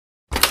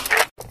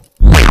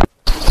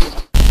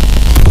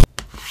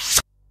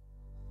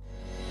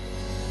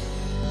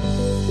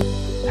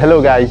Hello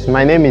guys,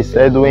 my name is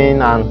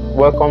Edwin and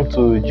welcome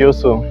to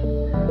Joso.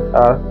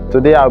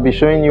 Today I'll be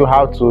showing you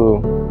how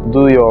to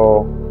do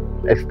your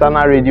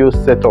external radio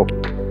setup.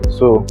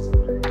 So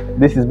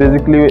this is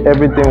basically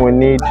everything we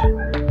need.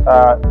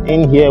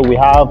 In here we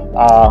have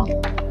our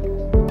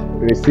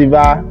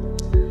receiver.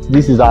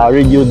 This is our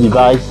radio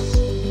device.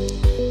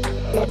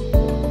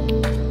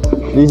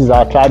 This is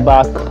our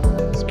tri-back,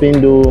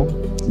 spindle,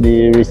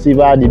 the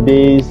receiver, the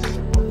base,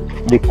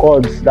 the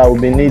cords that we'll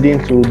be needing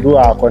to do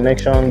our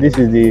connection. This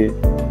is the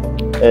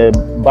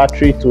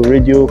battery to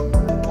radio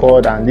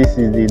cord, and this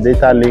is the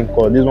data link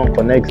cord. This one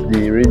connects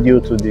the radio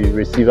to the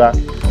receiver,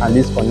 and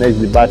this connects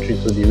the battery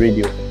to the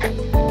radio.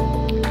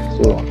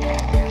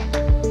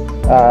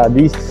 So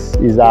this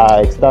is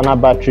our external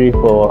battery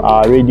for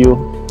our radio,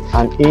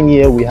 and in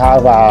here we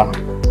have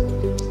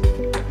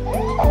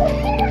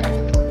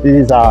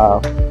this is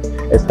our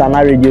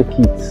external radio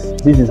kit.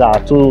 This is our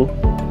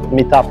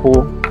 2-meter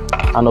pole,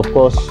 and of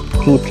course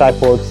 2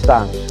 tripod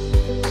stands.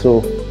 So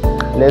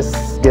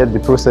let's get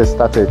the process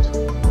started.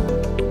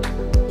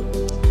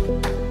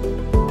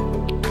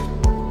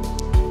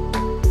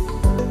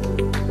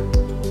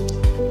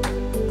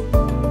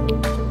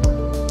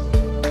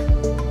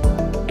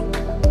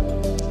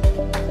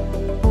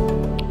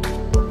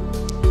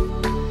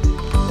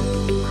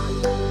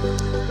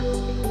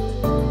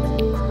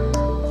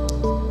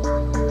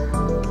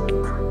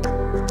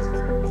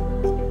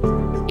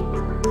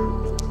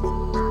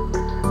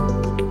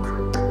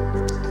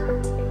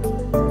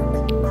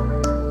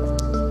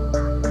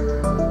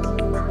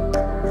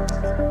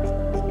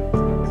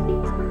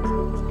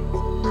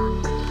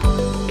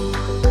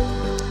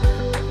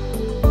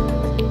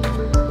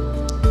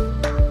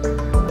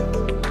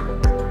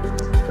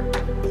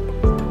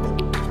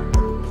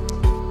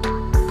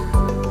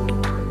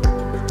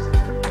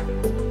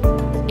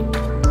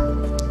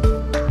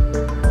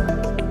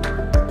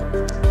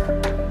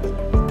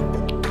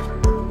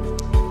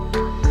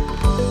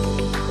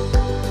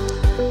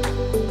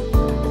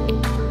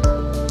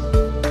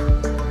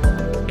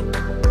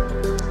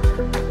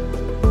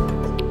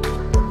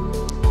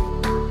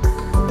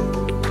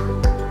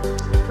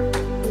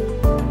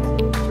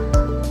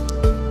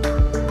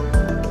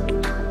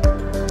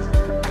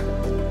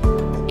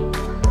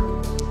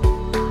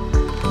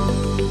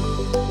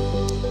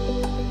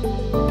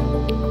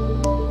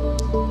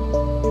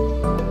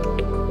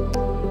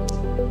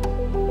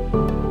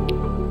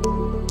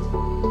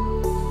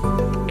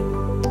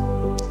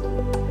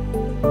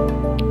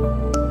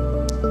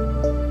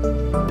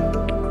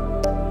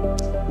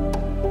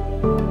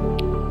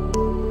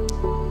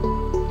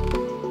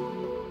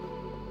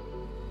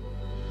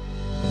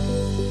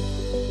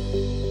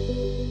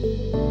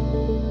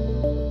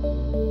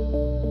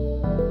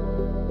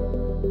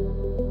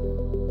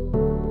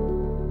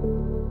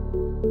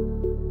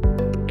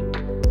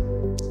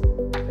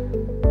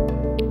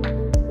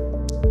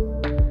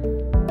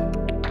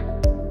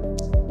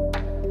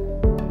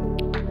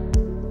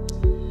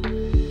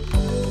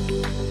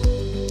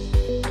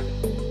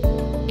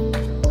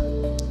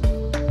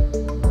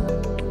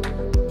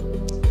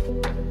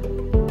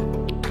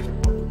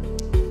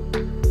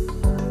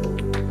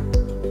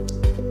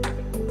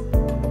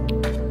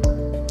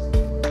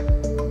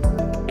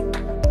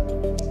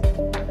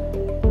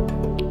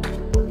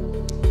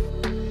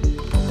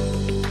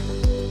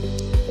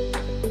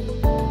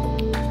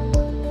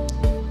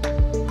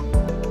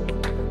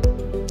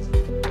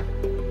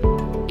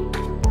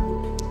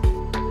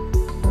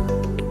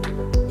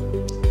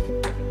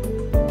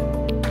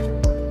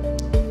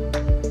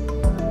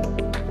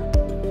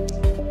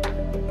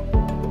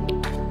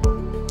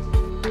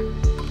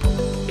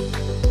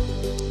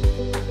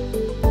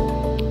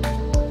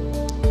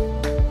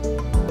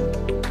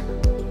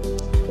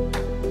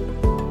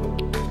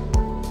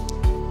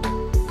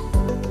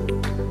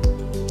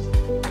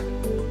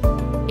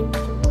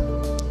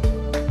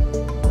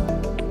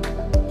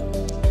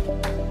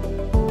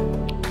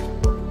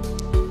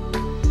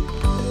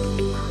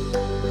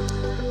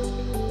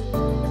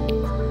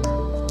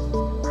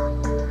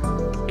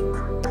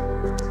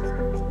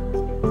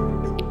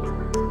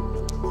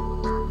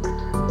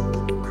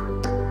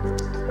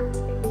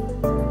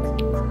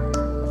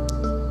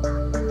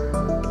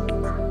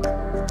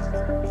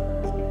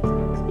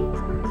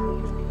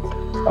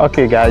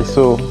 Okay guys,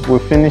 so we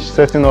finished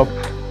setting up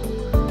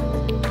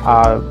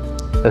our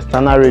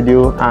external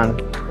radio,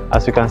 and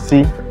as you can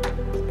see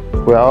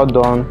we're all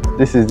done.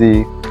 This is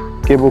the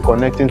cable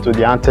connecting to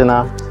the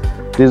antenna.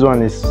 This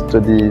one is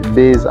to the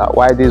base,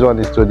 while this one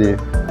is to the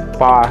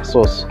power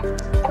source.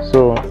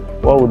 So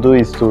what we'll do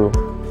is to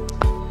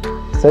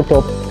set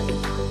up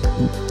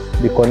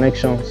the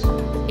connections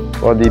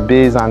for the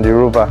base and the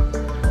rover.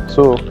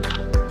 So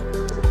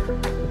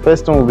the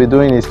first thing we'll be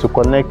doing is to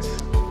connect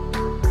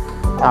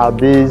our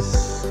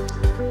base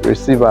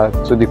receiver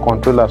to the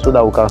controller so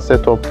that we can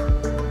set up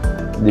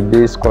the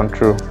base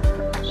control.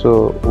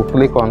 So we'll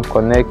click on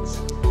connect.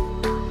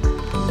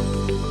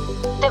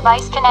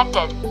 Device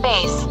connected,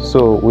 base.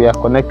 So we are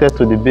connected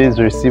to the base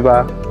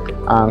receiver,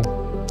 and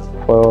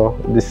For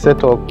the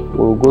setup,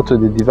 we'll go to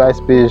the device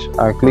page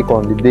and click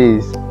on the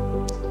base.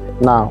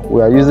 Now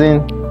we are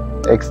using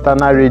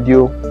external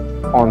radio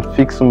on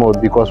fixed mode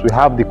because we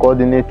have the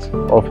coordinate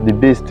of the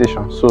base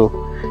station. So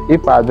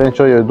if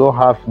peradventure you don't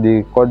have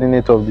the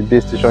coordinate of the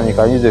base station, you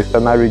can use the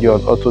external radio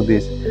on auto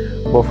base.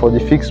 But for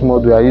the fixed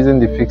mode, we are using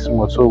the fixed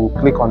mode, so we'll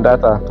click on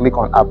that and click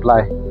on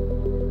apply.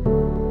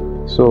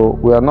 So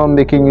we are not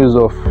making use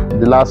of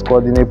the last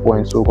coordinate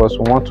point, so because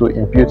we want to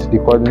impute the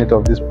coordinate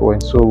of this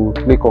point, so we'll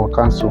click on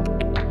cancel.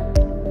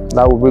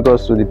 That will bring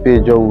us to the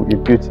page where we'll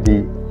impute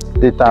the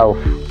data of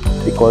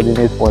the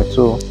coordinate point.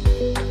 So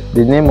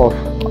the name of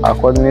our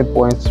coordinate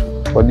point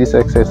for this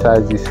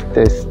exercise is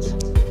test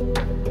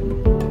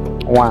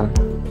 1,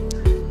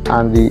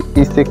 and the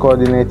east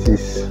coordinate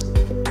is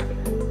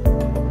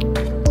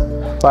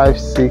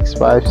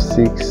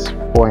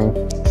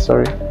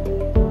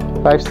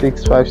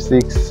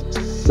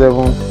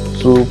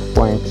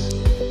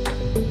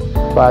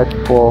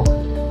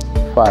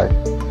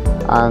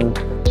and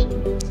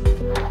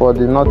for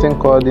the northern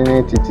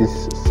coordinate it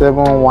is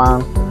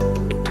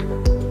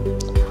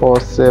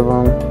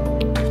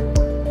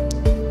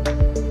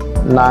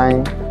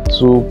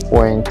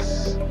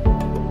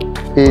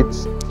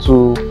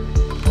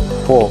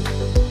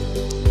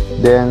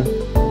then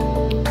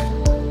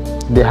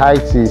the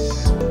height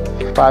is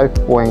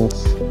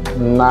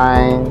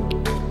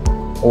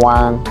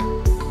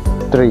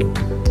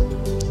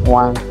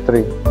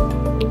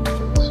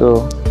 5.913. So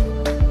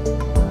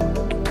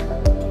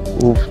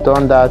we've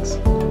done that.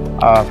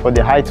 For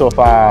the height of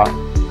our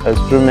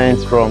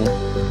instruments from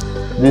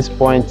this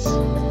point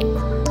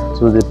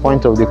to the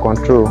point of the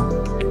control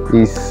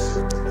is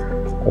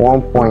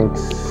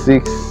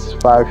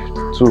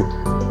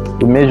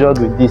 1.652. we measured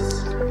with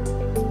this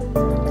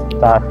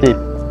tape,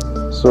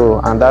 so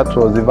and that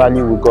was the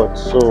value we got.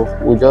 So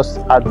we'll just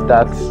add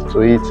that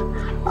to it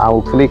and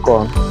we'll click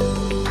on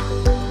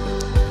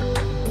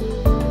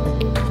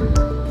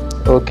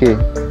OK.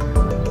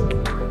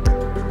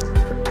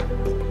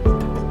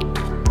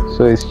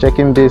 So it's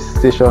checking base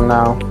station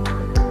now,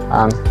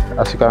 and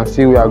as you can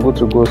see we are good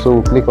to go. So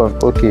we'll click on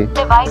OK.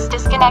 Device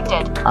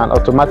disconnected, and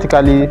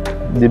automatically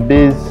the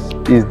base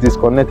is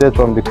disconnected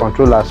from the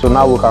controller. So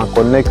now we can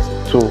connect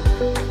to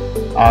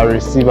our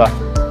receiver.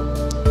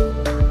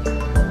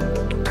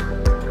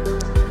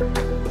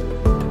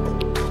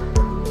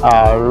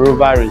 Our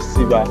Rover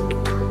receiver.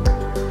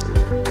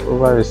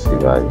 Rover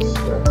receiver is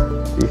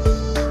this.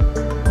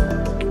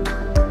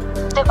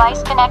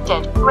 Device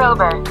connected,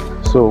 Rover.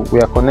 So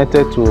we are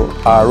connected to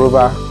our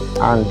Rover,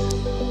 and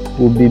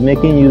we'll be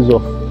making use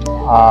of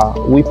our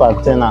whip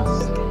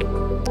antennas.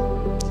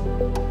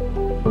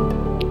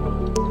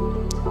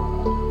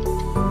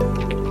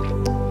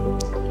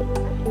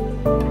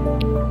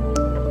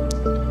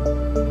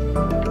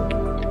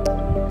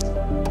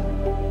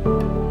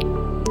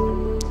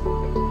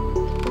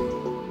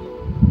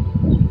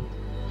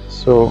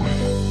 So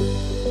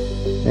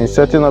in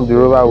setting up the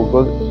Rover, we'll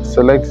go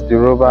select the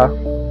Rover,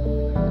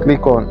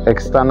 click on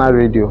external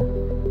radio,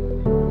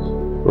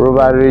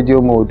 Rover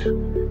radio mode.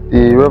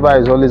 The Rover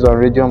is always on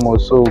radio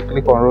mode, so we'll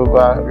click on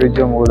Rover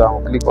radio mode and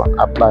we'll click on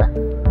apply.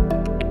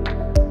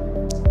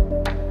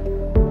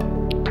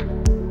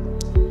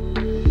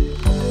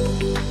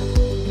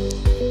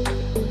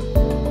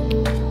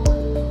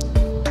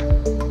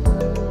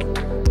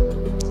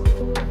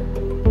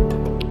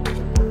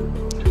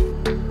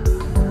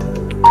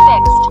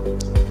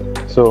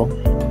 So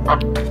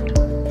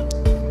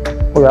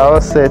we are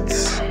all set.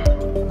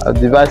 Our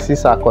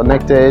devices are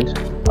connected,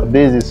 our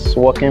base is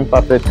working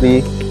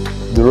perfectly,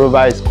 the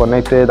Rover is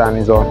connected and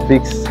is on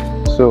fixed.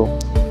 So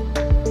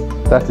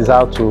that is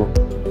how to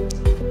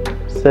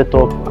set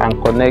up and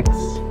connect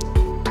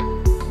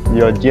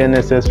your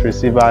GNSS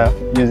receiver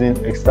using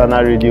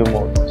external radio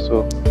mode.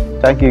 So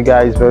thank you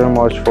guys very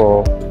much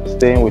for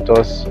staying with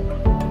us.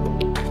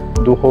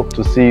 Do hope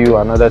to see you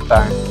another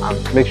time,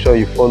 and make sure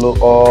you follow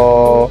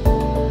all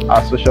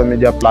our social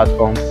media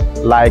platforms,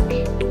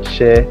 like,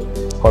 share,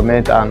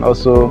 comment, and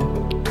also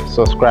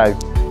subscribe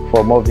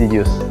for more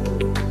videos.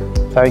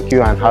 Thank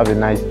you and have a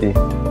nice day.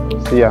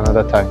 See you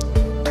another time.